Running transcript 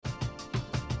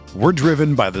We're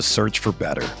driven by the search for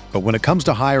better. But when it comes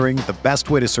to hiring, the best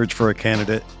way to search for a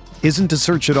candidate isn't to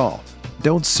search at all.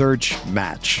 Don't search,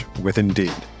 match with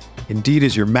Indeed. Indeed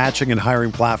is your matching and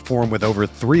hiring platform with over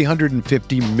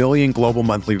 350 million global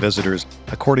monthly visitors,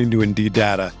 according to Indeed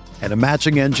data, and a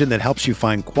matching engine that helps you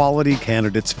find quality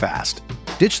candidates fast.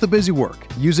 Ditch the busy work.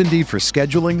 Use Indeed for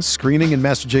scheduling, screening, and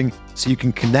messaging so you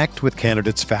can connect with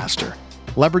candidates faster.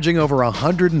 Leveraging over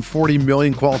 140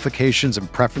 million qualifications and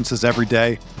preferences every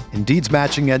day, Indeed's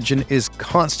matching engine is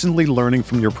constantly learning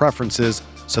from your preferences,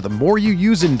 so the more you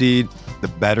use Indeed, the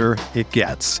better it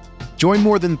gets. Join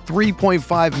more than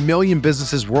 3.5 million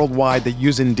businesses worldwide that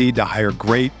use Indeed to hire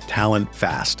great talent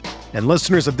fast. And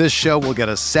listeners of this show will get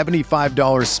a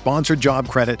 $75 sponsored job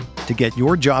credit to get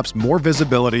your jobs more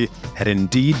visibility at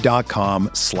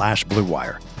Indeed.com/Blue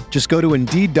Wire. Just go to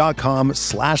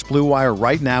Indeed.com/Blue Wire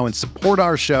right now and support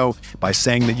our show by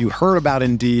saying that you heard about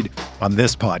Indeed on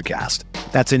this podcast.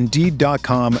 That's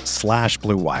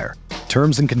Indeed.com/Blue Wire.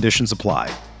 Terms and conditions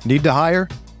apply. Need to hire?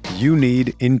 You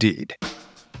need Indeed.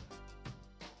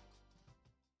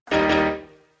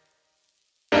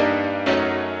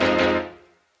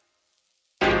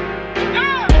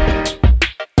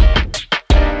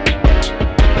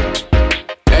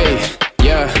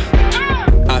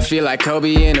 Feel like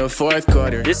Kobe in the fourth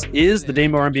quarter. This is the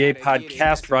Dame More NBA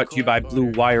podcast brought to you by Blue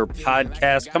Wire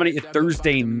Podcast. Coming at you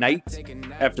Thursday night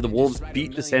after the Wolves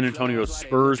beat the San Antonio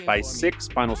Spurs by 6.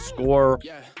 Final score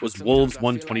was Wolves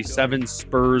 127,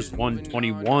 Spurs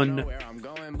 121.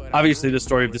 Obviously, the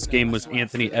story of this game was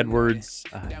Anthony Edwards.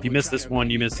 If you missed this one,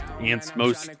 you missed Ant's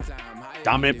most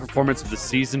dominant performance of the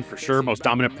season for sure, most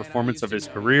dominant performance of his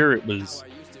career. It was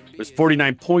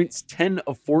 49 points, 10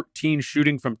 of 14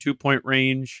 shooting from two-point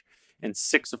range, and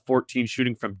 6 of 14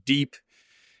 shooting from deep.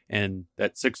 And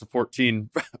that 6 of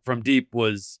 14 from deep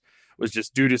was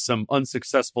just due to some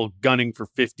unsuccessful gunning for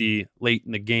 50 late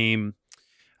in the game.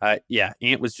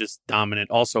 Ant was just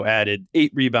dominant. Also added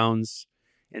 8 rebounds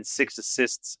and 6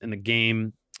 assists in the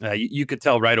game. You could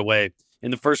tell right away in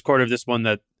the first quarter of this one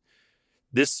that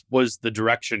this was the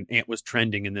direction Ant was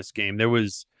trending in this game. There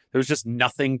was just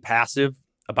nothing passive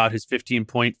about his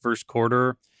 15-point first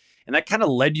quarter. And that kind of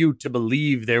led you to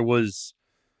believe there was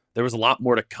a lot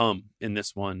more to come in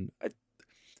this one. The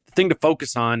thing to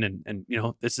focus on, and you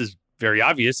know, this is very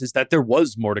obvious, is that there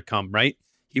was more to come, right?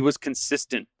 He was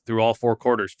consistent through all 4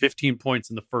 quarters, 15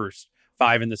 points in the first,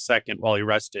 5 in the second while he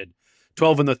rested,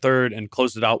 12 in the third, and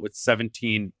closed it out with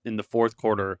 17 in the fourth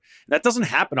quarter. That doesn't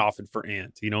happen often for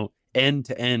Ant, you know,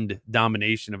 end-to-end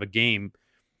domination of a game.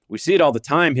 We see it all the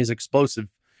time, his explosive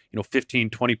 15,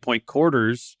 20-point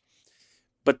quarters,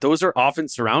 but those are often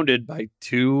surrounded by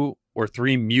 2 or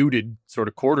 3 muted sort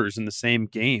of quarters in the same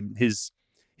game. His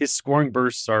scoring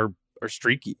bursts are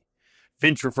streaky.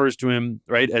 Finch refers to him,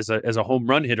 right, as a home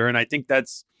run hitter, and I think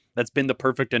that's been the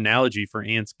perfect analogy for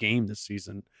Ant's game this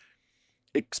season.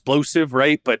 Explosive,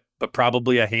 right, but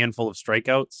probably a handful of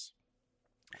strikeouts.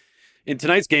 In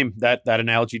tonight's game, that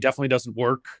analogy definitely doesn't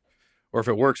work, or if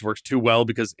it works too well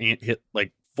because Ant hit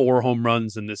like 4 home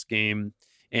runs in this game.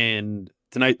 And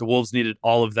tonight, the Wolves needed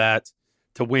all of that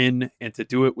to win and to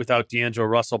do it without D'Angelo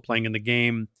Russell playing in the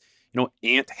game. You know,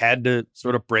 Ant had to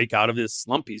sort of break out of this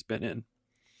slump he's been in.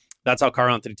 That's how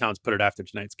Karl-Anthony Towns put it after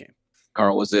tonight's game.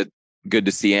 Carl, was it good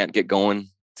to see Ant get going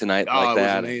tonight like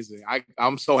that? It was amazing.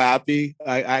 I'm so happy.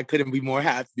 I couldn't be more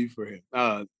happy for him.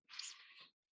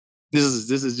 This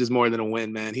is just more than a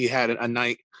win, man. He had a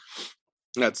night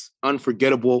that's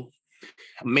unforgettable.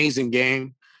 Amazing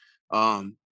game.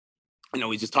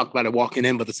 We just talked about it walking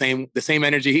in, but the same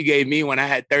energy he gave me when I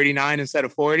had 39 instead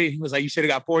of 40. He was like, "You should have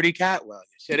got 40, Cat." Well,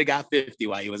 you should have got 50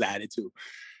 while he was at it too.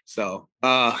 So,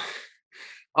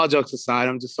 all jokes aside,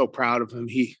 I'm just so proud of him.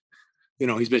 He's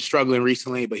been struggling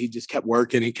recently, but he just kept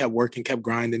working. He kept working, kept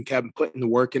grinding, kept putting the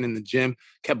work in the gym,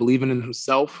 kept believing in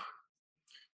himself.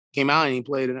 Came out and he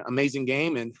played an amazing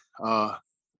game, and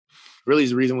really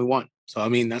is the reason we won. So, I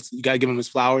mean, you got to give him his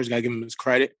flowers, got to give him his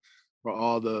credit for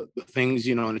all the things,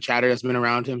 and the chatter that's been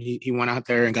around him. He went out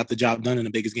there and got the job done in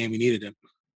the biggest game we needed him.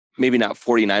 Maybe not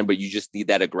 49, but you just need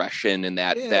that aggression and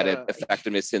that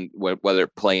effectiveness in whether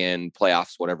play-in,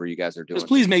 playoffs, whatever you guys are doing. Just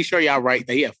please make sure y'all right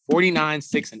that he had 49,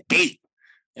 6, and 8.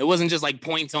 It wasn't just like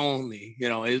points only.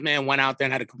 His man went out there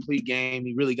and had a complete game.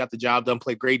 He really got the job done,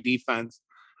 played great defense.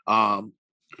 He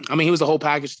was the whole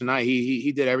package tonight.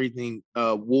 He did everything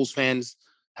Wolves fans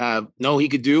he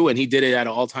could do, and he did it at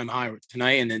an all-time high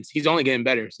tonight, and then he's only getting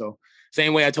better. So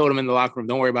same way I told him in the locker room,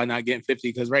 don't worry about not getting 50,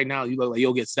 because right now you look like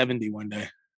you'll get 70 one day.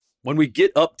 when we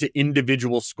get up to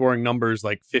individual scoring numbers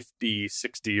like 50,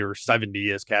 60, or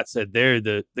 70, as Kat said there,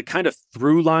 the kind of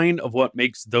through line of what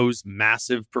makes those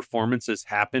massive performances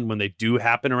happen when they do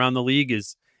happen around the league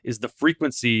is the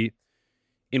frequency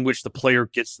in which the player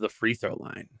gets to the free throw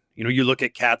line. You know, you look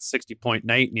at Kat's 60-point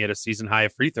night, and he had a season high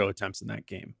of free throw attempts in that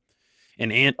game.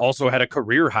 And Ant also had a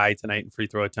career high tonight in free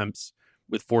throw attempts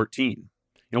with 14. You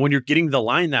know, when you're getting the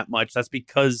line that much, that's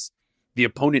because the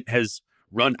opponent has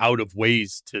run out of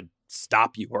ways to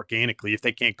stop you organically. If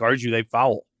they can't guard you, they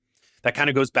foul. That kind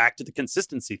of goes back to the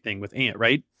consistency thing with Ant,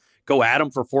 right? Go at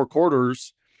them for 4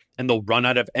 quarters and they'll run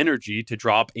out of energy to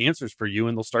draw up answers for you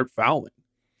and they'll start fouling.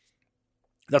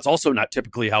 That's also not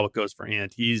typically how it goes for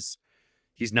Ant. He's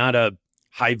not a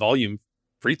high volume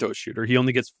free throw shooter. He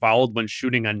only gets fouled when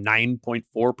shooting on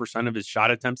 9.4% of his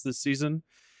shot attempts this season.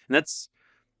 And that's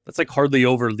like hardly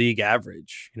over league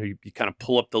average. You know, you kind of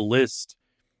pull up the list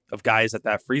of guys at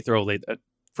that free throw rate, that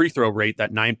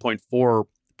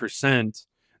 9.4%.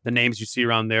 The names you see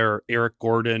around there are Eric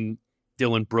Gordon,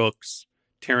 Dylan Brooks,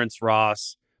 Terrence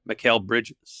Ross, Mikal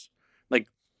Bridges. Like,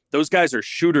 those guys are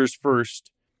shooters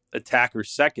first, attackers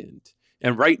second.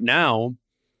 And right now,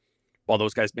 while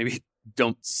those guys maybe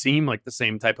don't seem like the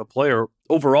same type of player,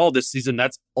 overall this season,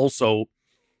 that's also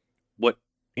what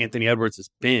Anthony Edwards has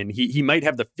been. He might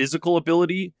have the physical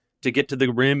ability to get to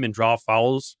the rim and draw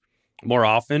fouls more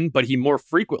often, but he more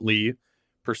frequently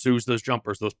pursues those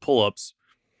jumpers, those pull-ups,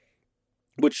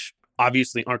 which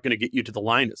obviously aren't going to get you to the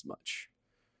line as much.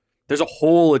 There's a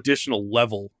whole additional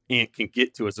level Ant can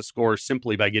get to as a scorer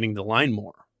simply by getting the line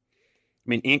more. I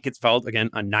mean, Ant gets fouled, again,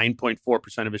 on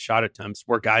 9.4% of his shot attempts,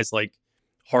 where guys like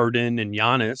Harden and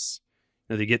Giannis,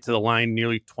 you know, they get to the line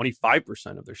nearly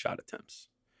 25% of their shot attempts.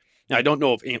 Now, I don't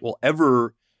know if Ant will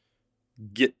ever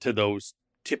get to those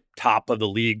tip top of the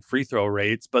league free throw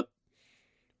rates, but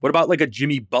what about like a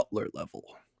Jimmy Butler level?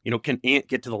 You know, can Ant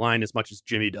get to the line as much as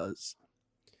Jimmy does?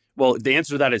 Well, if the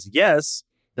answer to that is yes,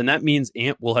 then that means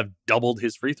Ant will have doubled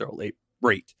his free throw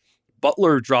rate.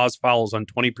 Butler draws fouls on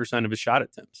 20% of his shot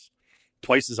attempts,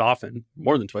 twice as often,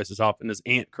 more than twice as often as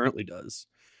Ant currently does.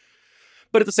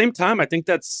 But at the same time, I think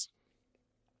that's,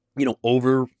 you know,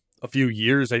 over a few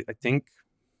years, I think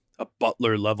a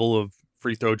Butler level of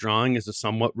free throw drawing is a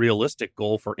somewhat realistic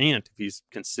goal for Ant if he's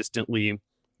consistently,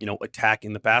 you know,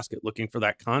 attacking the basket, looking for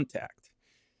that contact.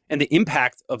 And the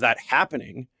impact of that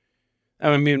happening,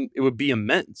 I mean, it would be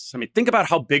immense. I mean, think about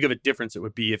how big of a difference it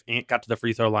would be if Ant got to the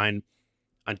free throw line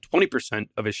on 20%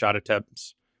 of his shot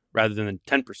attempts rather than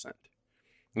 10%.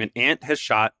 I mean, Ant has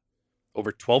shot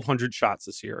over 1,200 shots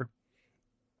this year.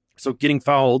 So getting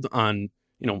fouled on,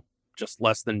 you know, just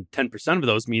less than 10% of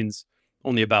those means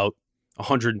only about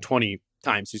 120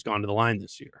 times he's gone to the line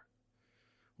this year.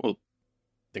 Well,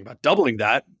 think about doubling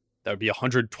that. That would be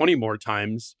 120 more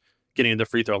times getting to the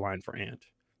free throw line for Ant.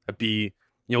 That'd be,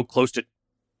 you know, close to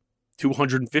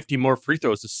 250 more free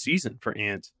throws a season for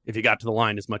Ant if he got to the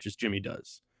line as much as Jimmy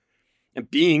does. And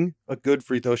being a good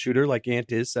free throw shooter like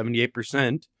Ant is,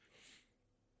 78%,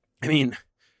 I mean,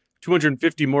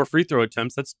 250 more free throw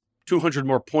attempts, that's 200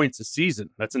 more points a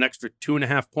season. That's an extra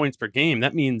 2.5 points per game.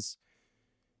 That means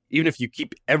even if you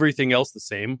keep everything else the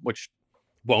same, which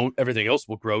won't, everything else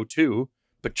will grow too.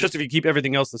 But just if you keep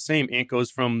everything else the same, Ant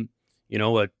goes from, you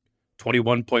know, a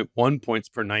 21.1 points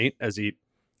per night as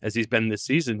he's been this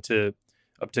season to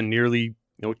up to nearly, you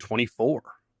know, 24.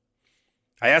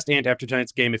 I asked Ant after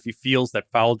tonight's game if he feels that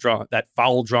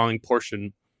foul drawing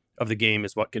portion of the game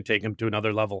is what can take him to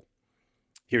another level.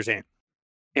 Here's Ant.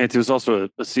 And it was also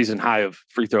a season high of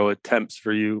free throw attempts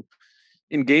for you.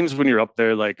 In games when you're up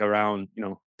there, like around, you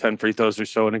know, 10 free throws or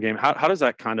so in a game, how does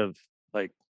that kind of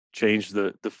like change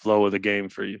the flow of the game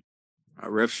for you?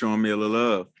 Our ref's showing me a little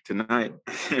love tonight,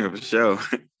 for sure.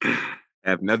 I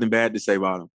have nothing bad to say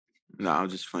about them. No, I'm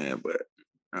just playing, but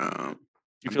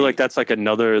you feel like that's like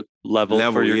another level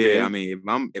for your game? I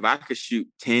mean, if I could shoot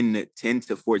 10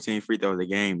 to 14 free throws a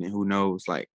game, then who knows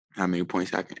like how many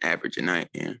points I can average a night.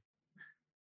 Yeah.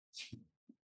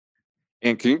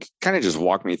 And can you kind of just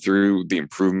walk me through the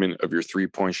improvement of your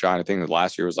 3-point shot? I think the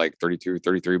last year was like 32,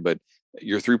 33, but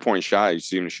your 3-point shot, you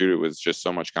seem to shoot it with just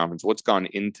so much confidence. What's gone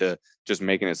into just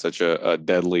making it such a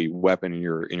deadly weapon in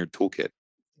your toolkit?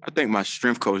 I think my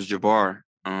strength coach, Jabbar,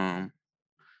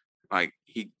 like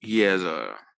he has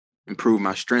improved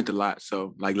my strength a lot.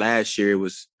 So like last year it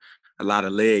was a lot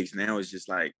of legs. Now it's just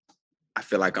like I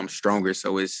feel like I'm stronger.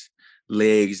 So it's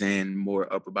legs and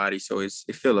more upper body. So it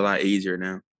feels a lot easier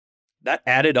now. That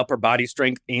added upper body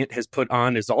strength Ant has put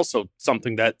on is also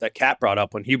something that Kat brought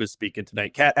up when he was speaking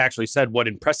tonight. Kat actually said what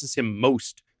impresses him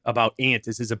most about Ant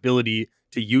is his ability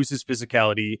to use his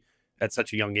physicality at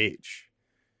such a young age.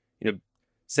 You know,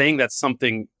 saying that's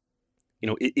something,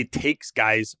 it takes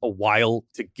guys a while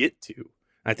to get to.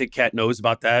 I think Cat knows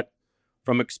about that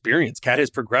from experience. Cat has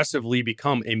progressively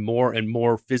become a more and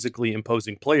more physically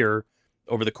imposing player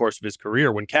over the course of his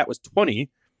career. When Cat was 20,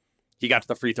 he got to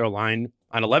the free throw line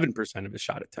on 11% of his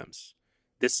shot attempts.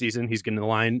 This season, he's getting to the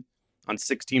line on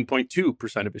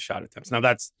 16.2% of his shot attempts. Now,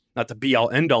 that's not the be-all,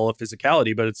 end-all of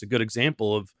physicality, but it's a good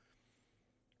example of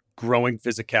growing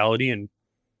physicality and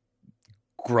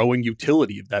growing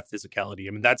utility of that physicality.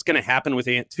 I mean, that's going to happen with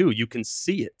Ant too. You can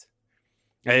see it.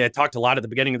 I talked a lot at the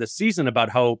beginning of the season about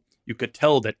how you could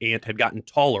tell that Ant had gotten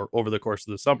taller over the course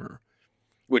of the summer,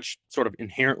 which sort of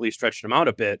inherently stretched him out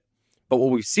a bit. But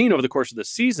what we've seen over the course of the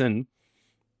season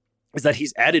is that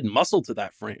he's added muscle to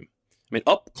that frame. I mean,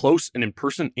 up close and in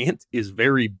person, Ant is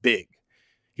very big.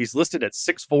 He's listed at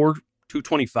 6'4",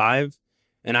 225,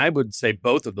 and I would say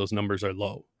both of those numbers are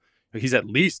low. He's at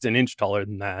least an inch taller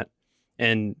than that.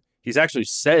 And he's actually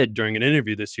said during an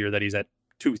interview this year that he's at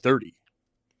 230.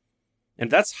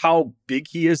 And that's how big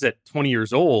he is at 20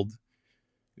 years old.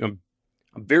 I'm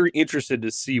very interested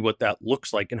to see what that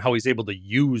looks like and how he's able to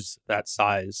use that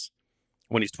size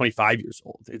when he's 25 years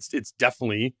old. It's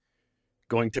definitely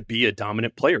going to be a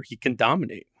dominant player. He can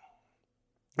dominate.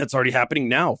 That's already happening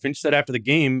now. Finch said after the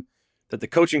game that the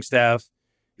coaching staff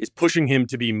is pushing him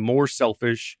to be more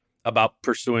selfish about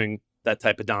pursuing that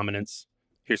type of dominance.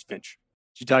 Here's Finch.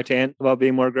 Did you talk to Ant about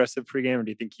being more aggressive pregame, or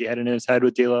do you think he had it in his head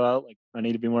with D'Lo out, like, I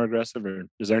need to be more aggressive, or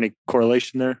is there any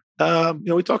correlation there?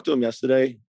 We talked to him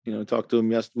yesterday.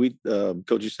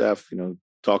 Coaching staff,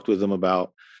 talked with him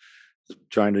about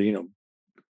trying to,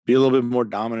 be a little bit more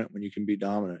dominant when you can be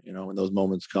dominant, when those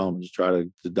moments come, just try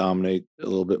to dominate a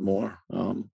little bit more.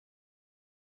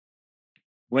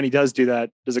 When he does do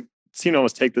that, does it seem to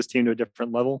almost take this team to a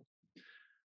different level?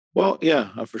 Well,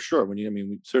 yeah, for sure.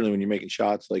 Certainly when you're making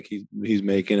shots like he's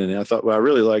making, and I thought what I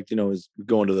really liked, is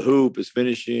going to the hoop, his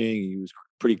finishing. He was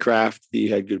pretty crafty. He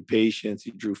had good patience.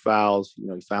 He drew fouls. He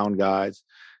found guys.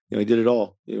 He did it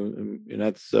all. And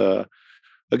that's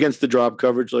against the drop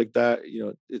coverage like that.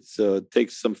 It's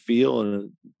takes some feel,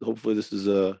 and hopefully this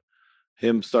is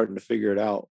him starting to figure it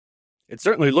out. It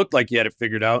certainly looked like he had it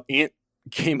figured out. Ant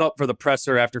came up for the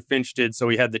presser after Finch did, so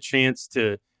he had the chance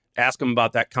to ask him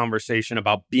about that conversation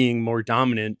about being more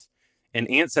dominant.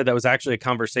 And Ant said that was actually a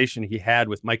conversation he had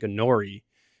with Micah Nori.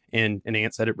 And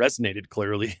Ant said it resonated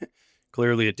clearly.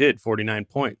 Clearly it did, 49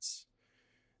 points.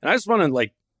 And I just want to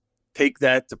take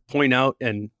that to point out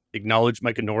and acknowledge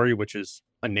Micah Nori, which is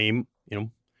a name,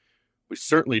 we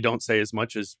certainly don't say as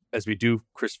much as we do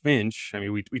Chris Finch. I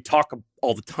mean, we talk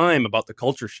all the time about the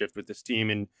culture shift with this team,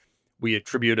 and we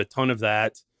attribute a ton of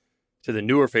that to the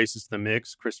newer faces to the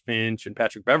mix, Chris Finch and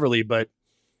Patrick Beverley, but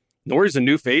Nori's a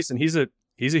new face, and he's a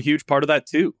huge part of that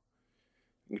too.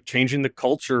 Changing the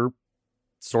culture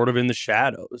sort of in the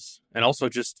shadows, and also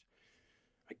just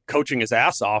coaching his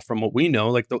ass off from what we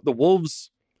know. The Wolves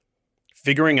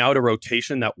figuring out a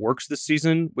rotation that works this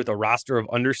season with a roster of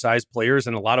undersized players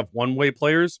and a lot of one-way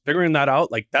players, figuring that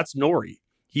out, that's Nori.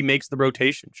 He makes the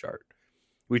rotation chart.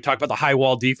 We talked about the high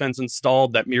wall defense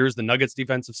installed that mirrors the Nuggets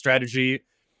defensive strategy,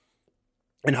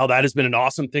 and how that has been an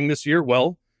awesome thing this year.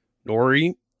 Well,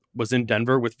 Nori was in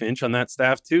Denver with Finch on that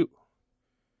staff too.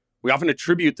 We often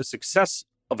attribute the success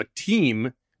of a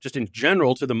team just in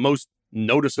general to the most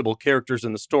noticeable characters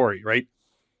in the story, right?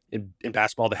 In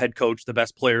basketball, the head coach, the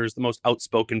best players, the most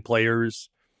outspoken players.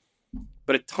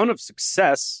 But a ton of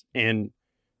success and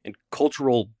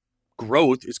cultural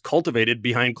growth is cultivated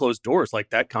behind closed doors,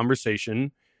 like that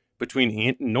conversation between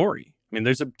Ant and Nori. I mean,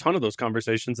 there's a ton of those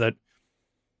conversations that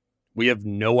we have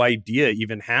no idea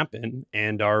even happen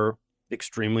and are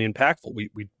extremely impactful.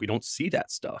 We don't see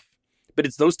that stuff. But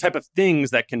it's those type of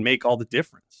things that can make all the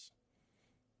difference.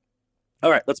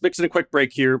 All right, let's mix in a quick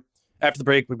break here. After the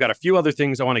break, we've got a few other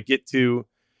things I want to get to.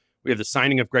 We have the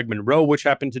signing of Greg Monroe, which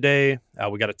happened today.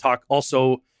 We got to talk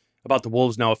also about the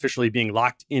Wolves now officially being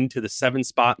locked into the 7th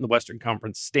spot in the Western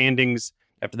Conference standings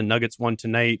after the Nuggets won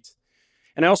tonight.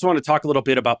 And I also want to talk a little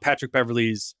bit about Patrick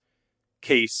Beverley's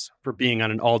case for being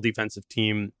on an all-defensive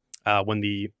team when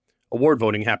the award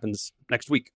voting happens next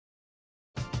week.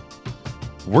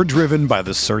 We're driven by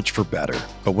the search for better.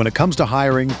 But when it comes to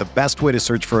hiring, the best way to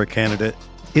search for a candidate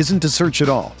isn't to search at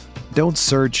all. Don't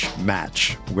search,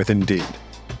 match with Indeed.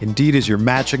 Indeed is your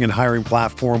matching and hiring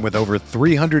platform with over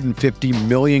 350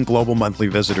 million global monthly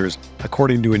visitors,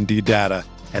 according to Indeed data,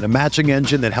 and a matching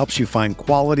engine that helps you find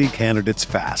quality candidates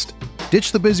fast.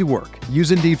 Ditch the busy work.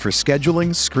 Use Indeed for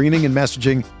scheduling, screening, and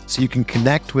messaging so you can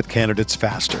connect with candidates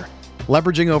faster.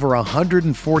 Leveraging over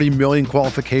 140 million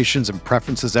qualifications and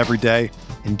preferences every day,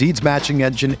 Indeed's matching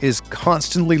engine is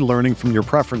constantly learning from your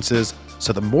preferences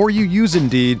So the more you use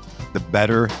Indeed, the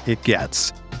better it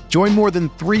gets. Join more than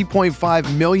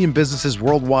 3.5 million businesses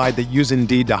worldwide that use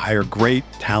Indeed to hire great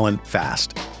talent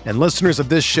fast. And listeners of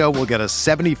this show will get a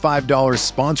 $75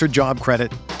 sponsored job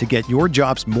credit to get your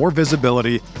jobs more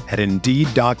visibility at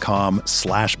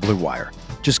Indeed.com/Blue Wire.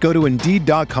 Just go to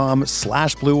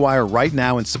Indeed.com/Blue Wire right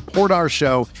now and support our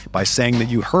show by saying that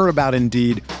you heard about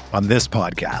Indeed on this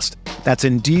podcast. That's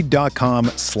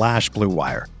Indeed.com/Blue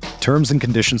Wire. Terms and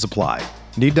conditions apply.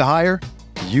 Need to hire?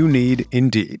 You need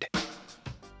Indeed.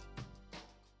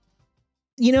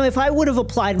 You know, if I would have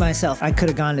applied myself, I could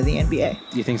have gone to the NBA.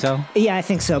 You think so? Yeah, I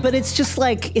think so. But it's just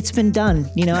like, it's been done.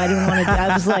 You know, I didn't want to,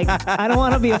 I was like, I don't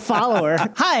want to be a follower.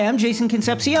 Hi, I'm Jason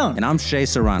Concepcion. And I'm Shea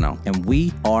Serrano. And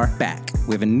we are back.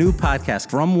 We have a new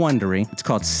podcast from Wondery. It's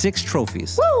called Six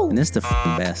Trophies. Woo! And it's the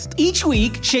best. Each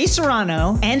week, Shea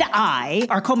Serrano and I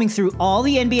are combing through all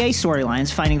the NBA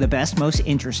storylines, finding the best, most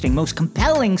interesting, most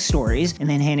compelling stories, and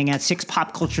then handing out 6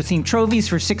 pop culture themed trophies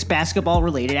for 6 basketball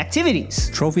related activities.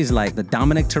 Trophies like the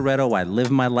Dominic Toretto I Live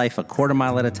My Life a Quarter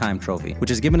Mile at a Time trophy, which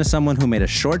is given to someone who made a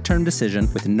short-term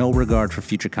decision with no regard for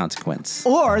future consequence.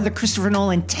 Or the Christopher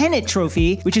Nolan Tenet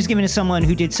trophy, which is given to someone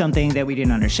who did something that we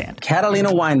didn't understand.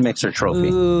 Catalina Wine Mixer trophy.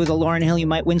 Ooh, the Lauryn Hill, you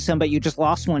might win some, but you just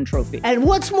lost one trophy. And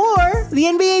what's more, the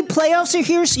NBA playoffs are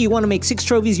here, so you want to make 6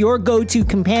 Trophies your go-to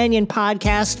companion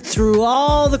podcast through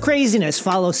all the craziness.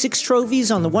 Follow 6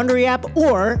 Trophies on the Wondery app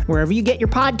or wherever you get your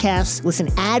podcasts. Listen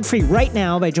ad-free right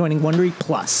now by joining Wondery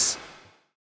Plus.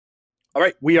 All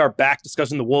right, we are back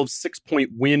discussing the Wolves'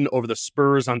 6-point win over the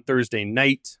Spurs on Thursday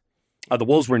night. The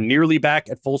Wolves were nearly back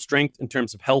at full strength in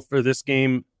terms of health for this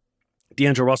game.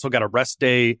 D'Angelo Russell got a rest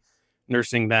day,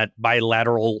 nursing that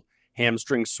bilateral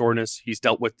hamstring soreness he's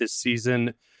dealt with this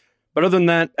season. But other than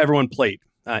that, everyone played,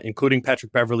 including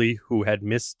Patrick Beverley, who had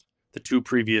missed the 2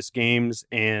 previous games.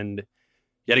 And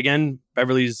yet again,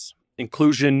 Beverley's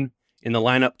inclusion in the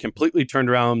lineup completely turned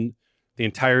around the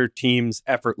entire team's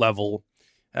effort level.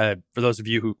 For those of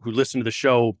you who listened to the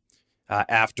show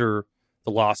after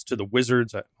the loss to the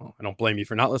Wizards, I don't blame you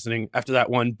for not listening after that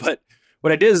one. But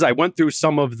what I did is I went through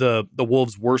some of the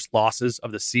Wolves' worst losses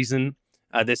of the season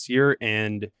this year.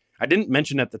 And I didn't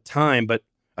mention at the time, but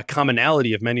a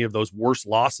commonality of many of those worst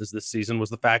losses this season was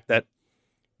the fact that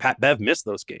Pat Bev missed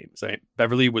those games.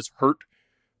 Beverley was hurt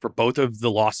for both of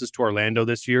the losses to Orlando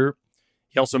this year.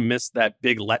 He also missed that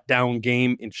big letdown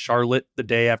game in Charlotte the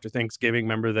day after Thanksgiving.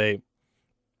 Remember, they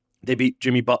beat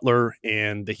Jimmy Butler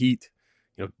and the Heat,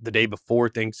 the day before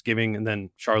Thanksgiving, and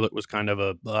then Charlotte was kind of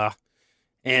a blah.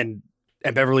 And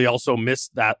Beverley also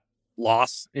missed that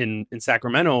loss in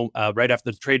Sacramento right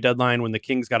after the trade deadline when the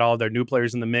Kings got all of their new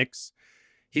players in the mix.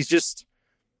 He's just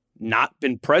not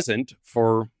been present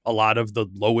for a lot of the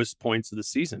lowest points of the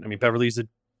season. I mean, Beverley's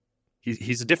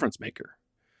he's a difference maker.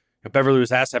 Beverley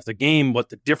was asked after the game what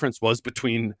the difference was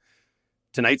between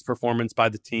tonight's performance by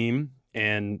the team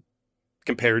and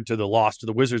compared to the loss to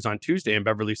the Wizards on Tuesday. And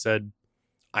Beverley said,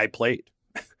 I played.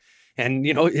 And,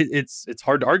 it's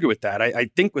hard to argue with that.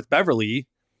 I think with Beverley,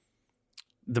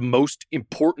 the most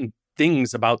important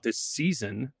things about this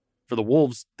season for the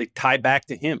Wolves, they tie back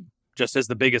to him, just as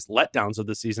the biggest letdowns of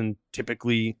the season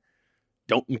typically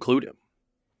don't include him.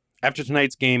 After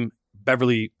tonight's game,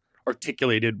 Beverley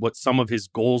articulated what some of his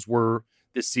goals were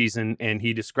this season, and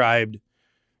he described,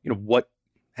 what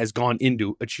has gone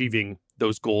into achieving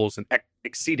those goals and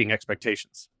exceeding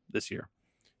expectations this year.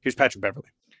 Here's Patrick Beverley.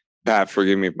 Pat,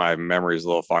 forgive me if my memory is a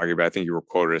little foggy, but I think you were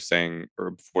quoted as saying,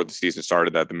 or before the season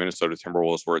started, that the Minnesota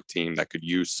Timberwolves were a team that could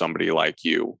use somebody like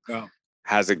you. Oh.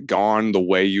 Has it gone the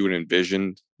way you had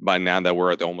envisioned by now that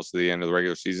we're at almost the end of the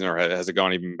regular season, or has it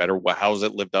gone even better? How has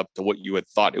it lived up to what you had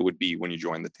thought it would be when you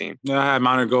joined the team? Yeah, I had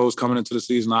minor goals coming into the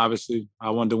season, obviously.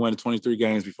 I wanted to win 23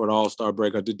 games before the All-Star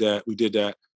break. I did that. We did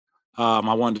that.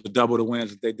 I wanted to double the wins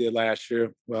that they did last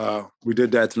year. We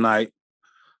did that tonight.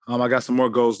 I got some more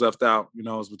goals left out.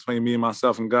 It's between me and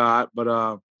myself and God.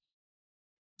 But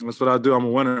that's what I do. I'm a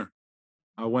winner.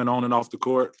 I win on and off the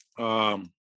court. I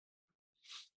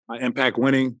impact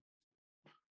winning.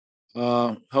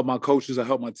 Help my coaches. I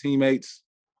help my teammates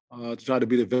to try to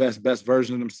be the best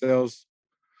version of themselves.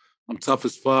 I'm tough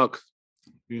as fuck.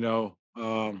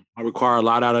 I require a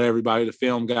lot out of everybody, the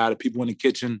film guy, the people in the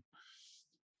kitchen,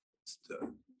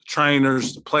 the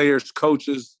trainers, the players,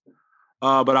 coaches.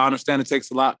 But I understand it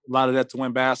takes a lot of that to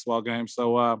win basketball games.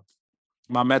 So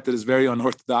my method is very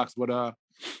unorthodox. But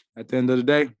at the end of the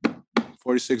day,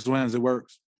 46 wins, it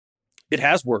works. It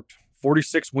has worked.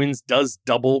 46 wins does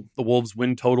double the Wolves'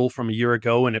 win total from a year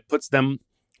ago, and it puts them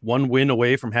one win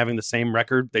away from having the same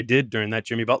record they did during that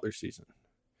Jimmy Butler season.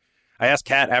 I asked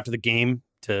Kat after the game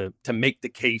to make the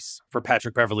case for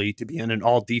Patrick Beverley to be in an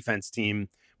all defense team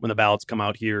when the ballots come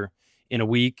out here in a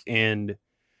week. And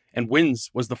wins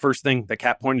was the first thing that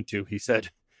Cat pointed to. He said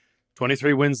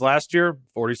 23 wins last year,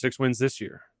 46 wins this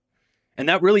year. And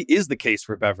that really is the case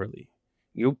for Beverley,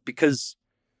 because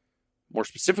more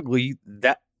specifically,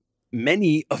 that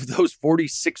many of those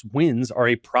 46 wins are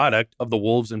a product of the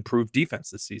Wolves' improved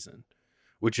defense this season,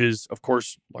 which is, of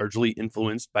course, largely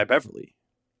influenced by Beverley.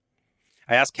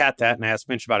 I asked Kat that, and I asked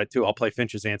Finch about it too. I'll play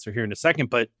Finch's answer here in a second,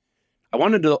 but I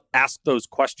wanted to ask those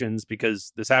questions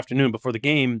because this afternoon before the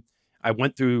game, I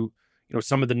went through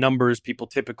some of the numbers people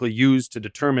typically use to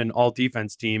determine all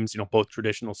defense teams, both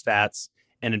traditional stats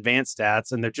and advanced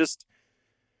stats, and there just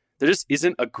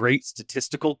isn't a great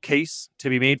statistical case to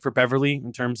be made for Beverley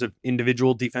in terms of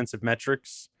individual defensive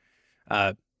metrics.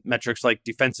 Metrics like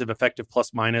defensive effective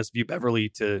plus minus view Beverley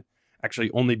to actually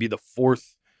only be the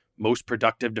fourth most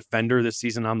productive defender this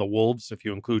season on the Wolves, if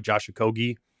you include Josh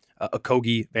Okogie,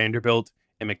 Vanderbilt,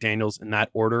 and McDaniels in that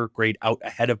order, grade out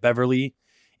ahead of Beverley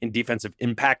in defensive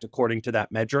impact according to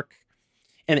that metric.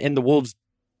 And the Wolves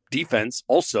defense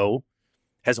also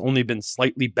has only been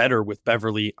slightly better with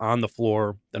Beverley on the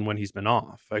floor than when he's been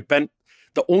off. The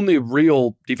only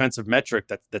real defensive metric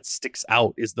that sticks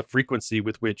out is the frequency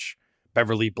with which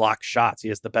Beverley blocks shots. He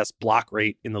has the best block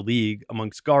rate in the league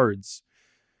amongst guards.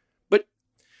 But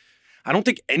I don't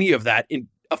think any of that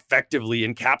effectively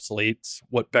encapsulates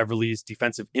what Beverley's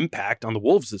defensive impact on the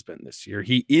Wolves has been this year.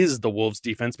 He is the Wolves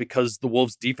defense because the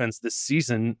Wolves defense this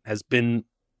season has been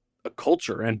a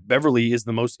culture, and Beverley is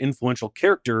the most influential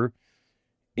character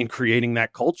in creating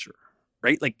that culture,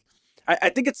 right? Like, I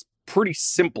think it's pretty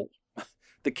simple,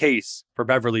 the case for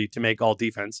Beverley to make all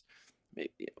defense.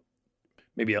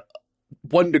 Maybe a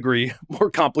 1 degree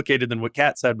more complicated than what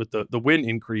Kat said with the win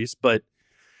increase, but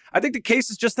I think the case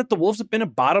is just that the Wolves have been a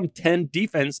bottom 10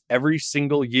 defense every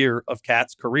single year of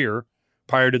Kat's career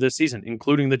prior to this season,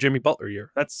 including the Jimmy Butler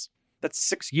year. That's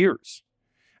 6 years.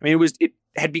 I mean, it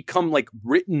had become like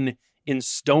written in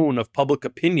stone of public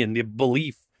opinion, the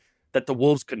belief that the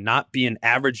Wolves could not be an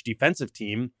average defensive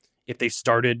team if they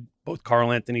started both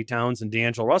Karl Anthony Towns and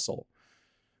D'Angelo Russell.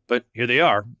 But here they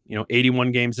are,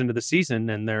 81 games into the season,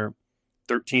 and they're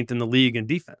 13th in the league in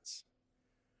defense.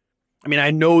 I mean,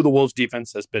 I know the Wolves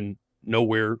defense has been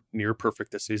nowhere near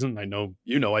perfect this season. I know,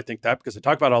 I think that because I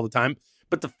talk about it all the time.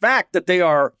 But the fact that they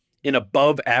are an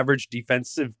above average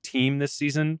defensive team this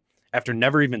season, after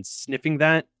never even sniffing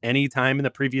that any time in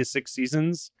the previous 6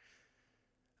 seasons,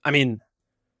 I mean,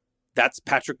 that's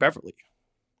Patrick Beverley.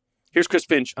 Here's Chris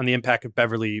Finch on the impact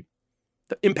Beverley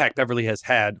has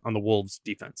had on the Wolves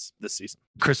defense this season.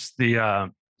 Chris,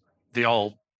 the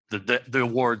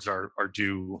awards are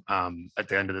due at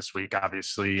the end of this week,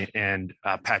 obviously, and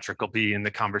Patrick will be in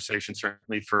the conversation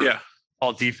certainly for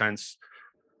all defense.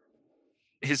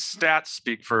 His stats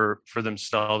speak for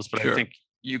themselves, but sure. I think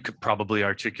you could probably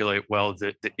articulate well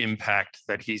the impact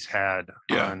that he's had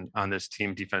on this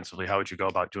team defensively. How would you go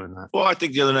about doing that? Well, I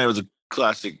think the other night was a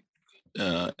classic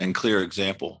and clear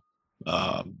example.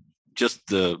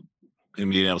 Just him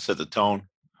being able to set the tone,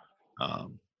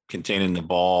 containing the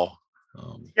ball.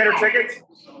 Get her tickets.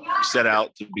 Set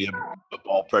out to be a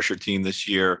ball pressure team this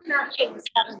year. He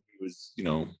was,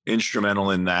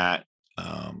 instrumental in that.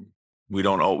 We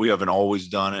haven't always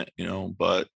done it,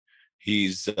 but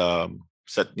he's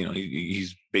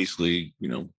he's basically,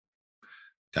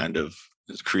 kind of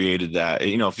has created that.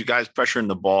 If you guys pressuring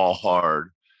the ball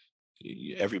hard,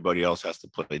 everybody else has to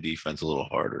play defense a little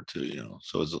harder too,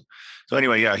 So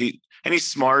anyway, he's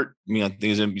smart. I mean, I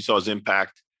think you saw his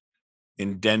impact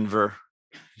in Denver,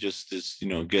 just as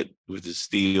get with his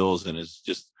steals and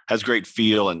has great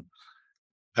feel. And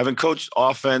having coached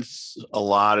offense a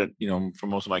lot, for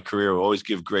most of my career, I always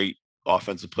give great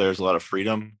offensive players a lot of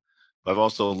freedom. But I've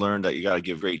also learned that you got to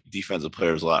give great defensive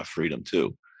players a lot of freedom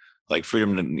too, like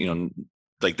freedom to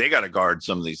like they got to guard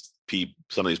some of these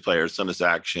players, some of this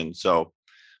action. So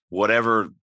whatever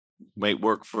might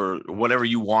work for whatever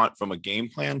you want from a game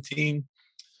plan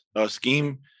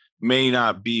scheme may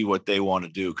not be what they want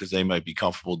to do because they might be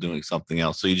comfortable doing something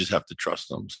else. So you just have to trust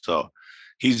them. So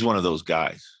he's one of those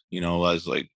guys, as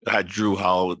like I had Drew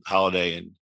Holiday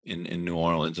in New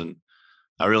Orleans, and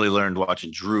I really learned watching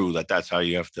Drew that's how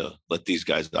you have to let these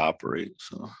guys operate.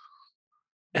 So.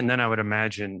 And then I would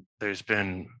imagine there's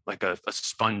been like a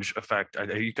sponge effect.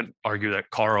 You can argue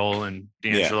that Karl and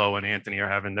D'Angelo and Anthony are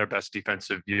having their best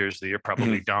defensive years of the year,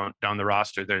 probably down the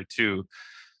roster there too.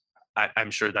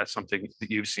 I'm sure that's something that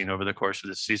you've seen over the course of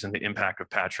the season, the impact of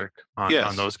Patrick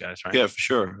on those guys, right? Yeah, for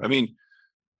sure. I mean,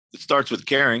 it starts with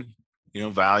caring,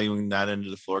 valuing that end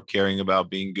of the floor, caring about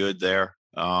being good there.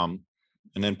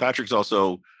 And then Patrick's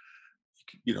also,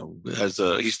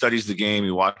 he studies the game.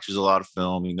 He watches a lot of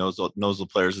film. He knows the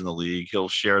players in the league. He'll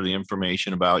share the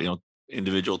information about,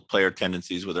 individual player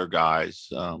tendencies with their guys.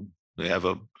 They have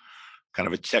a kind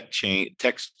of a text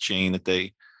chain that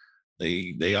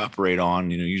they operate on.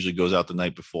 Usually goes out the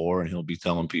night before, and he'll be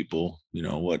telling people,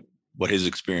 what his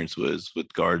experience was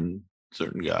with guarding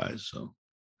certain guys. So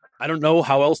I don't know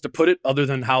how else to put it other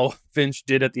than how Finch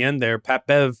did at the end there. Pat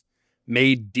Bev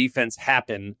made defense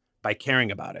happen by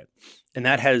caring about it. And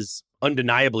that has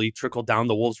undeniably trickled down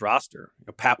the Wolves roster.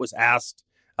 Pat was asked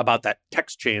about that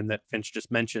text chain that Finch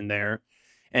just mentioned there.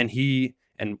 And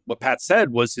what Pat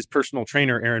said was his personal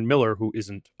trainer, Aaron Miller, who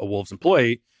isn't a Wolves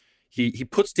employee, he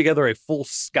puts together a full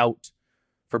scout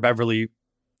for Beverly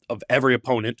of every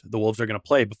opponent the Wolves are going to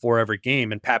play before every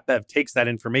game. And Pat Bev takes that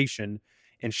information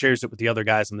and shares it with the other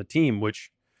guys on the team,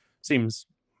 which seems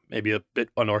maybe a bit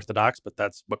unorthodox, but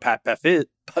that's what Pat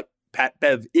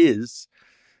Bev is.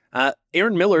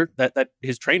 Aaron Miller, that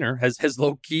his trainer, has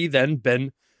low key then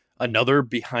been another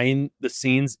behind the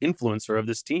scenes influencer of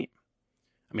this team.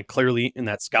 I mean, clearly in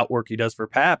that scout work he does for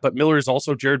Pat, but Miller is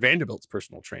also Jared Vanderbilt's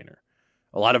personal trainer.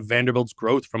 A lot of Vanderbilt's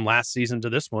growth from last season to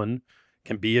this one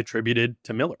can be attributed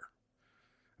to Miller.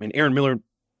 I mean, Aaron Miller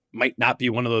might not be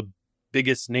one of the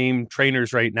biggest name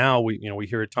trainers right now. We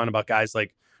hear a ton about guys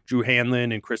like Drew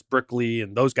Hanlon and Chris Brickley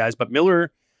and those guys, but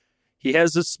Miller, he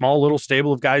has a small little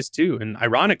stable of guys too. And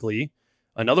ironically,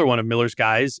 another one of Miller's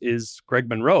guys is Greg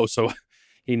Monroe. So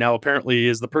he now apparently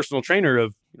is the personal trainer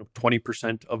of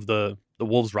 20% of the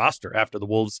Wolves roster after the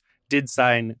Wolves did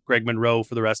sign Greg Monroe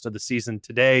for the rest of the season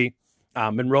today.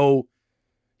 Monroe,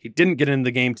 he didn't get into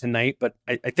the game tonight, but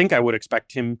I think I would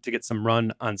expect him to get some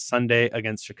run on Sunday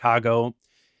against Chicago.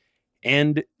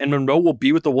 And Monroe will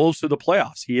be with the Wolves through the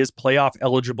playoffs. He is playoff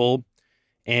eligible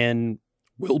and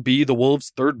will be the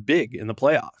Wolves' third big in the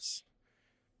playoffs.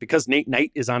 Because Nate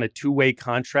Knight is on a two-way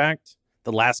contract,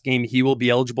 the last game he will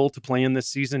be eligible to play in this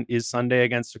season is Sunday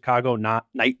against Chicago.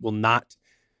 Knight will not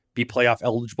be playoff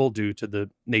eligible due to the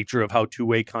nature of how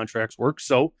two-way contracts work.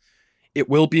 So it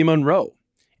will be Monroe.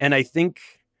 And I think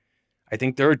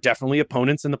there are definitely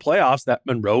opponents in the playoffs that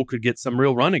Monroe could get some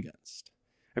real run against.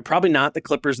 And probably not the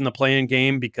Clippers in the play-in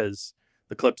game because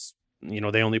the Clips,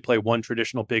 they only play one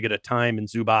traditional big at a time in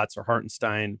Zubats or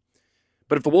Hartenstein.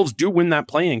 But if the Wolves do win that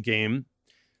play-in game,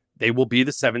 they will be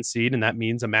the 7th seed, and that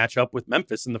means a matchup with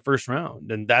Memphis in the first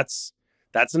round. And that's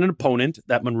an opponent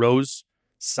that Monroe's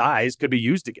size could be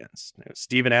used against.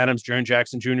 Steven Adams, Jaren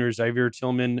Jackson Jr., Xavier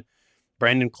Tillman,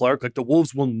 Brandon Clark. Like the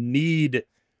Wolves will need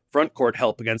front court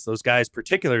help against those guys,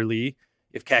 particularly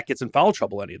if Cat gets in foul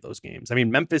trouble any of those games. I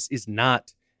mean, Memphis is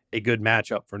not a good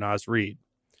matchup for Naz Reid.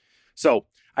 So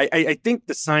I think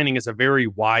the signing is a very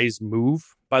wise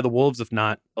move by the Wolves, if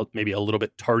not maybe a little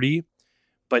bit tardy.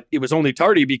 But it was only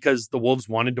tardy because the Wolves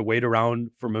wanted to wait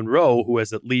around for Monroe, who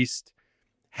has at least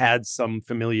had some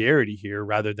familiarity here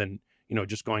rather than,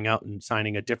 just going out and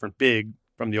signing a different big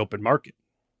from the open market.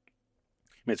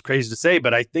 I mean, it's crazy to say,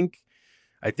 but I think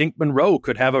Monroe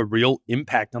could have a real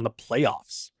impact on the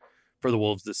playoffs for the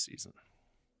Wolves this season.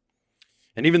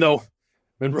 And even though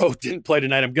Monroe didn't play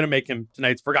tonight, I'm going to make him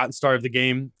tonight's Forgotten Star of the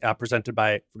game, presented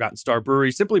by Forgotten Star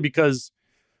Brewery, simply because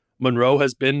Monroe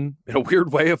has been, in a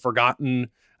weird way, a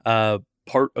forgotten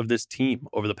part of this team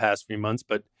over the past few months,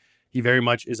 but he very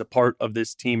much is a part of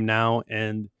this team now.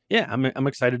 And yeah, I'm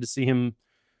excited to see him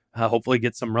hopefully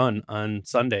get some run on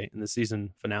Sunday in the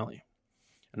season finale.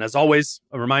 And as always,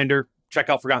 a reminder, check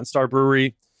out Forgotten Star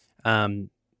Brewery.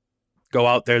 Go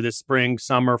out there this spring,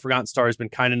 summer. Forgotten Star has been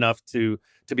kind enough to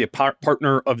be a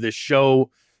partner of this show.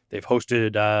 They've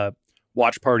hosted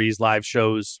watch parties, live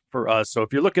shows for us. So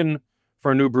if you're looking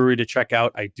for a new brewery to check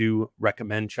out, I do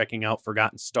recommend checking out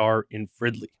Forgotten Star in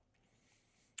Fridley.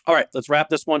 All right, let's wrap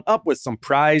this one up with some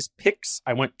prize picks.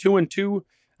 I went 2-2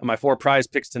 on my 4 prize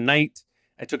picks tonight.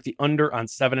 I took the under on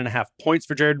 7.5 points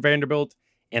for Jared Vanderbilt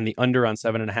and the under on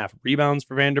 7.5 rebounds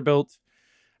for Vanderbilt.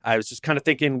 I was just kind of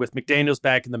thinking with McDaniels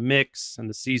back in the mix and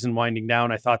the season winding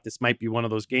down, I thought this might be one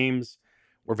of those games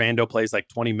where Vando plays like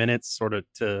 20 minutes sort of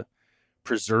to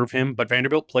preserve him. But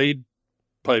Vanderbilt played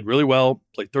really well,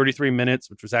 played 33 minutes,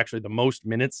 which was actually the most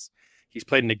minutes he's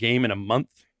played in a game in a month.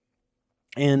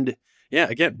 And yeah,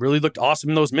 again, really looked awesome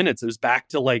in those minutes. It was back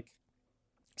to like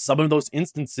some of those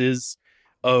instances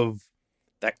of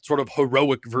that sort of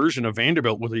heroic version of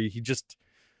Vanderbilt where he just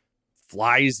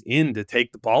flies in to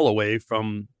take the ball away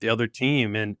from the other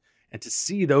team. And to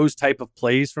see those type of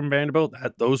plays from Vanderbilt,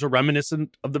 those are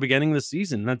reminiscent of the beginning of the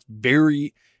season. That's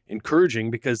very encouraging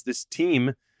because this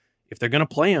team, if they're going to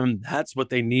play him, that's what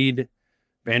they need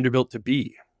Vanderbilt to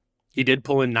be. He did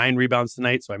pull in 9 rebounds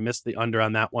tonight, so I missed the under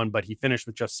on that one, but he finished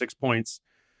with just 6 points.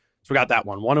 So we got that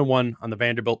one. 1-1 on the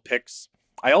Vanderbilt picks.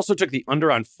 I also took the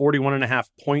under on 41.5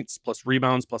 points plus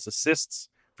rebounds plus assists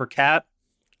for Cat.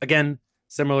 Again,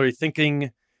 similarly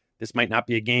thinking this might not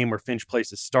be a game where Finch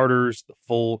places starters, the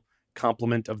full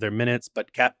complement of their minutes,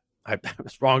 but Cat, I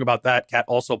was wrong about that. Cat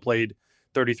also played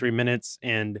 33 minutes,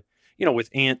 and, with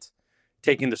Ant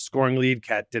taking the scoring lead,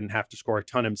 Cat didn't have to score a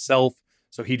ton himself,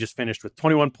 so he just finished with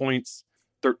 21 points,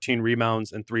 13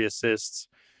 rebounds, and 3 assists.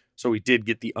 So we did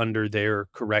get the under there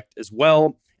correct as well.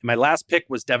 And my last pick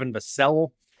was Devin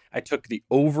Vassell. I took the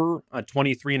over on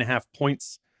 23.5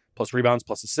 points plus rebounds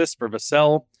plus assists for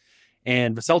Vassell.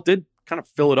 And Vassell did kind of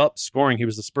fill it up scoring. He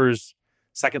was the Spurs'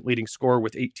 second leading scorer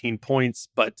with 18 points,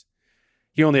 but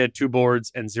he only had 2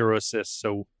 boards and 0 assists.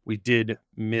 So we did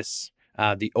miss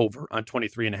the over on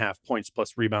 23.5 points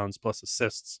plus rebounds plus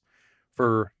assists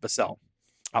for Vassell.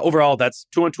 Overall, that's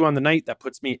 2-2 on the night. That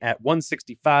puts me at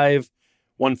 165,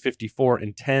 154,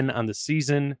 and 10 on the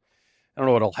season. I don't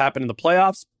know what'll happen in the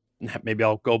playoffs. Maybe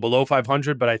I'll go below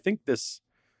 500, but I think this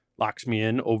locks me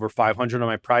in over 500 on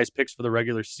my prize picks for the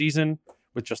regular season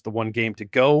with just the one game to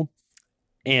go.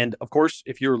 And of course,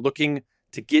 if you're looking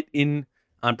to get in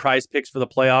on prize picks for the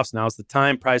playoffs, now's the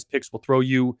time. Prize picks will throw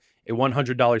you a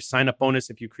 $100 sign-up bonus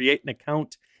if you create an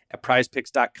account at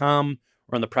prizepicks.com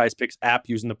or on the Prize Picks app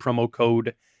using the promo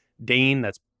code Dane.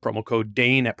 That's promo code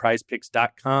Dane at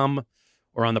prizepicks.com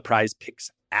or on the Prize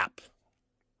Picks app.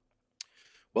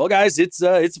 Well, guys, it's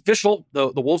official.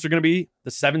 The Wolves are going to be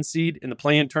the 7 seed in the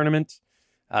play-in tournament.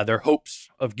 Their hopes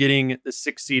of getting the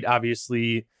 6 seed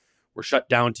obviously were shut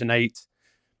down tonight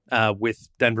with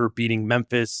Denver beating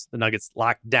Memphis. The Nuggets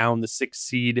locked down the 6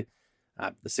 seed.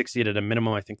 The 6 seed at a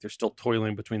minimum. I think they're still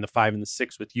toiling between the 5 and the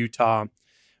 6 with Utah.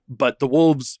 But the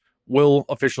Wolves will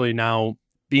officially now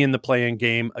be in the play-in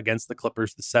game against the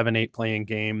Clippers, the 7-8 play-in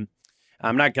game.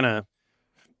 I'm not going to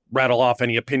rattle off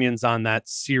any opinions on that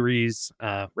series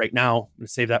right now. I'm going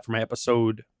to save that for my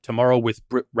episode tomorrow with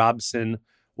Britt Robson.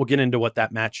 We'll get into what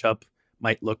that matchup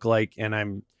might look like, and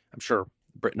I'm sure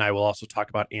Britt and I will also talk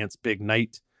about Ant's big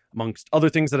night, amongst other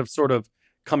things that have sort of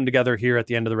come together here at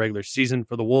the end of the regular season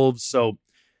for the Wolves. So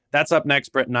that's up next.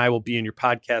 Britt and I will be in your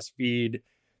podcast feed.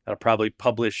 That'll probably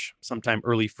publish sometime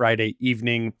early Friday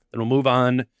evening. Then we'll move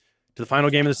on to the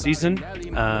final game of the season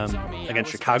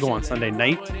against Chicago on Sunday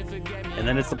night. And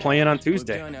then it's the play-in on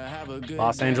Tuesday.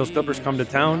 Los Angeles Clippers come to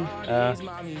town.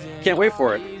 Can't wait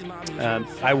for it.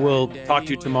 I will talk to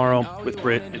you tomorrow with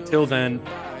Britt. Until then,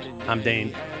 I'm Dane.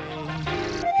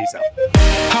 Peace out.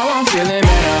 How I'm feeling, man,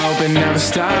 I hope it never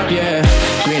stop, yeah.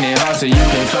 Green and hot so you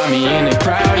can find me in the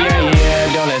crowd,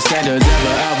 yeah. Don't let standards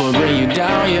ever bring you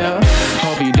down, yeah.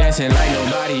 Hope you dancing like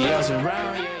nobody else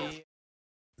around, yeah.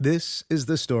 This is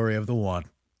the story of the one.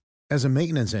 As a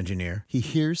maintenance engineer, he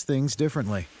hears things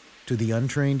differently. To the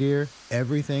untrained ear,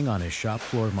 everything on his shop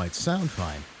floor might sound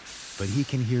fine, but he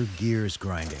can hear gears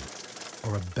grinding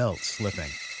or a belt slipping.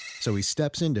 So he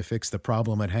steps in to fix the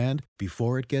problem at hand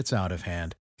before it gets out of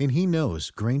hand. And he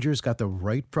knows Grainger's got the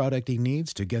right product he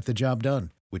needs to get the job done,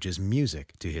 which is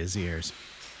music to his ears.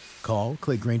 Call,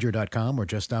 click Grainger.com, or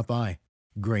just stop by.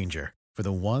 Grainger, for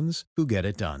the ones who get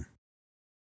it done.